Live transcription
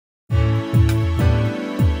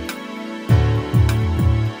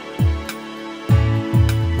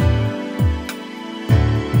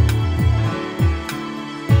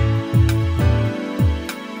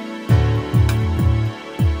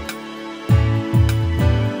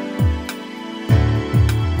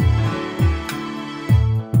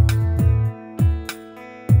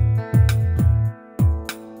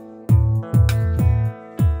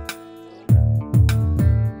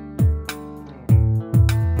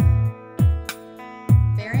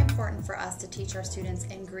for us to teach our students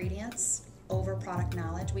ingredients over product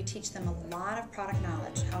knowledge. We teach them a lot of product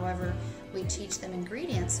knowledge. However, we teach them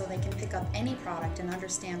ingredients so they can pick up any product and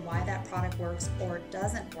understand why that product works or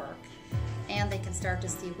doesn't work. And they can start to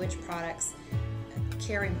see which products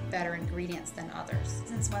carry better ingredients than others.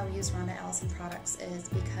 That's why we use Rhonda Allison products is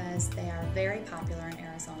because they are very popular in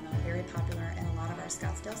Arizona, very popular in a lot of our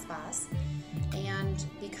Scottsdale spas, and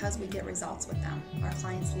because we get results with them. Our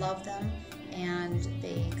clients love them and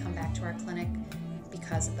they come back to our clinic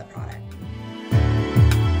because of the product.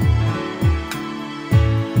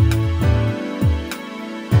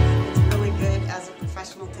 It's really good as a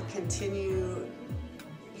professional to continue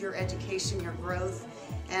your education, your growth,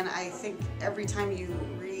 and I think every time you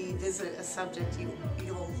revisit a subject,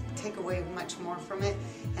 you'll take away much more from it,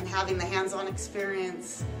 and having the hands-on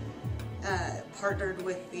experience partnered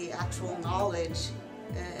with the actual knowledge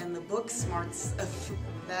and the book smarts of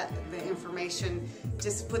the information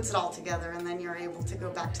just puts it all together, and then you're able to go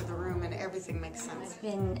back to the room and everything makes sense. I've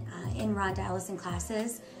been in Rhonda Allison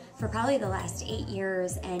classes for probably the last 8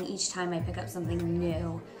 years, and each time I pick up something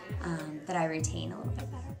new that I retain a little bit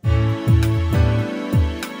better.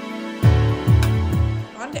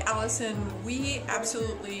 Rhonda Allison, we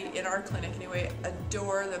absolutely, in our clinic anyway,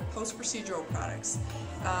 adore the post-procedural products.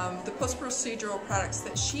 The post-procedural products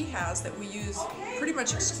that she has that we use pretty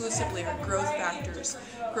much exclusively are growth factors.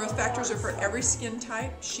 Growth factors are for every skin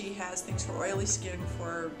type. She has things for oily skin,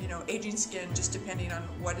 for aging skin, just depending on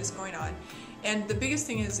what is going on. And the biggest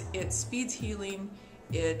thing is it speeds healing.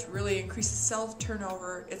 It really increases cell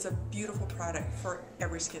turnover. It's a beautiful product for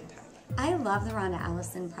every skin type. I love the Rhonda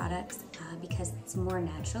Allison products because it's more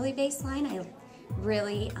naturally based line. I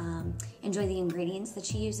really enjoy the ingredients that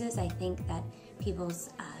she uses. I think that people's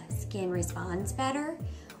skin responds better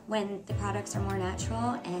when the products are more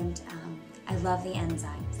natural, and I love the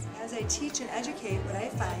enzymes. As I teach and educate, what I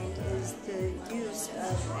find is the use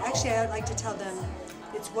of, actually I would like to tell them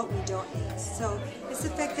it's what we don't use. So it's the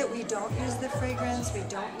fact that we don't use the fragrance, we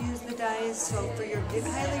don't use the dyes. So for your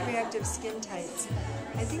highly reactive skin types,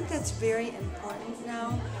 I think that's very important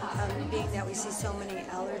now, being that we see so many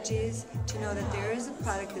allergies, to know that there is a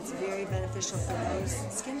product that's very beneficial for those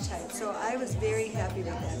skin types. So I was very happy with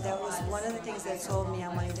that. That was one of the things that sold me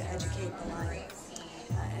on wanting to educate the line.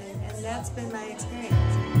 And that's been my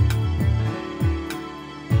experience.